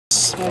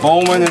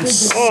Bowman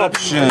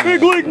Inception.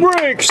 Big league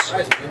breaks.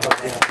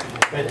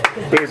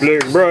 Big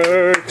league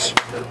breaks.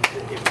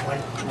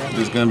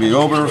 It's gonna be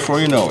over before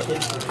you know it.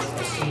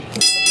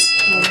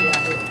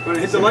 Gonna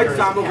hit the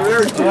lifetime over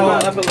there.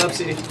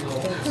 Epilepsy.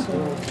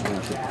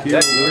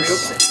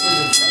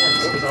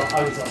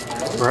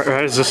 Right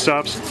as it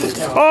stops.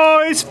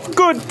 Oh, it's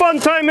good fun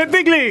time at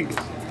Big League.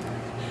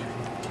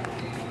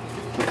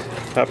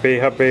 Happy,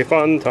 happy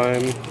fun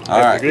time.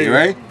 All right, you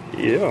ready?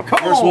 Yeah.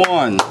 First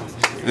one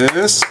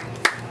is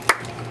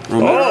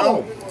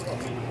Romero.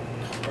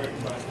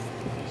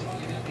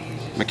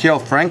 Mikael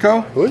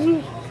Franco. Who is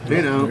it?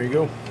 There you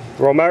go.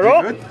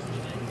 Romero. Good.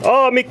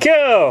 Oh,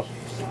 Mikael.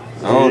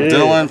 Oh, Yeah.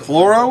 Dylan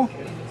Floro.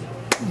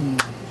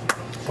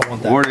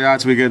 What are the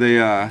odds we get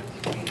a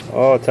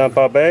Oh,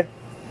 Tampa Bay.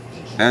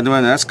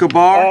 Edwin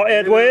Escobar? Oh,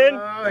 Edwin.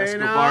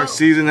 Escobar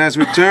season has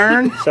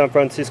returned. San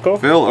Francisco.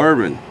 Phil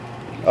Urban.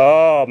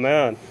 Oh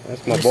man,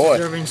 that's my boy.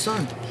 Deserving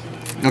son.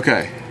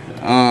 Okay.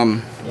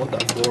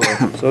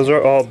 So those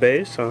are all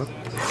base, huh?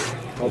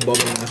 I'll bubble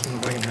in this one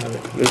if I can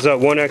have it. Is that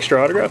one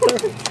extra autograph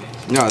there?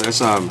 No, that's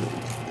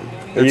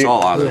it's You-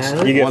 all autos.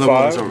 You get One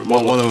five. of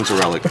them's a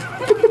relic. I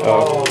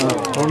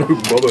don't know who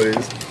Bubba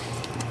is.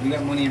 You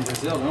got money in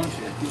Brazil, don't you?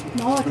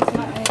 No, it's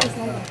not. It's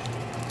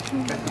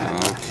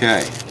like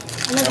Okay.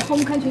 like a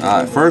home country.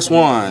 First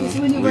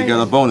one, we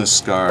got a bonus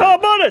scar. Oh,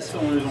 bonus!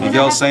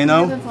 Miguel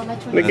Sano.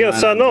 Miguel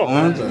Sano.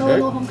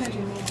 No home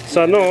country.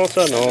 Sano,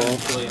 Sano.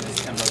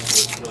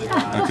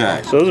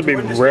 Okay. So those would be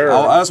rare.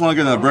 I just want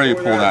to get a Brady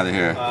pulled out of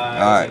here.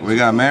 Alright, we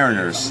got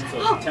Mariners.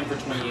 10 for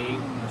 28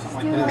 or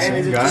something like that.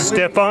 Same guy.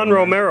 Stefan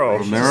Romero.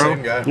 Romero.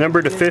 Same guy.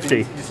 Number to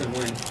 50.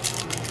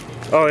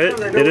 Oh,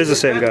 it is the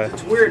same guy.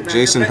 It's weird, man.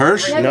 Jason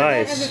Hirsch.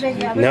 Nice.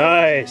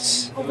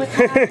 Nice.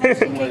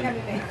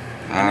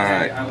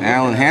 Alright,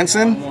 Alan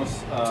Hansen.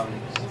 Almost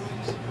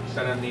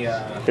got on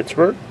the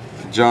Pittsburgh.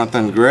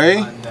 Jonathan Gray.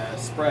 on the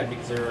spread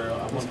because they're a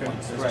 1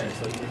 point spread.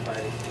 So even if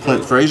I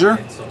Clint Frazier.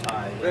 so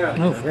high.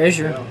 No,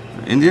 Frazier.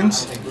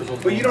 Indians.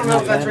 But you don't know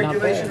if that's Not bad, not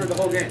regulation bad. or the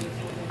whole game.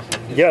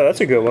 Yeah, that's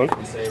a good one.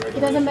 It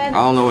doesn't matter. I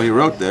don't know what he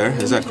wrote there.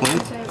 Is that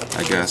Clint?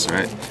 I guess,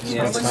 right?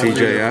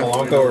 CJF.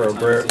 Polanco or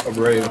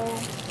Abreu?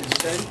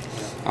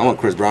 I want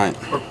Chris Bryant.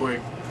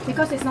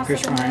 Because it's not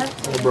Chris second Bryant.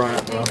 half. Or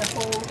Bryant, they bro.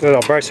 the whole- No,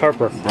 Bryce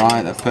Harper.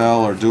 Bryant,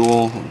 Appel, or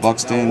Duel,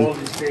 Buxton.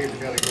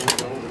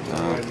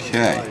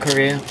 Okay.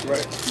 Korea.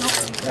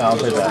 Yeah, I'll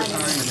take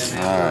that.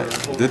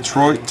 Alright.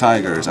 Detroit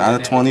Tigers out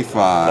of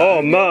 25.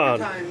 Oh man.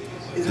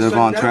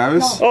 Devon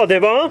Travis. Oh,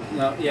 Devon.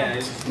 No, yeah.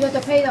 It's, You have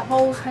to pay the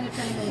whole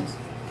 120 days.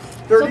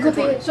 So could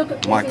be, so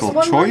could, Michael if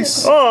it's 1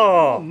 Choice.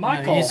 Oh,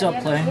 Michael. He's up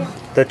playing.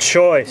 the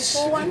choice.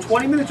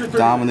 20 minutes or 30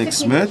 Dominic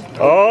Smith.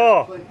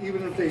 Oh,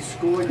 Even if they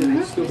score, then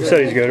they still you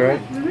said he's good,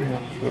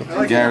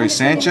 right? Gary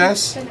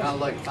Sanchez.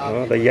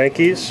 Oh, the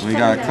Yankees. We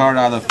got a card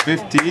out of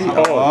 50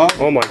 Oh,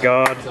 of oh my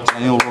God.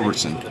 Daniel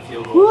Robertson.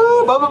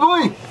 Woo, Bubba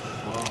boy!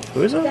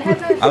 Who is that?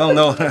 I don't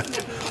know. I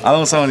don't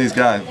know some of these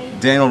guys.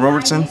 Daniel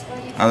Robertson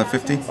out of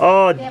 50.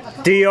 Oh,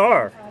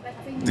 DR.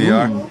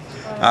 DR.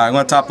 Alright, I'm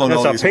going to top load That's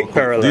all a these. pink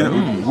parallel.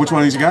 Which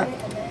one of these you got?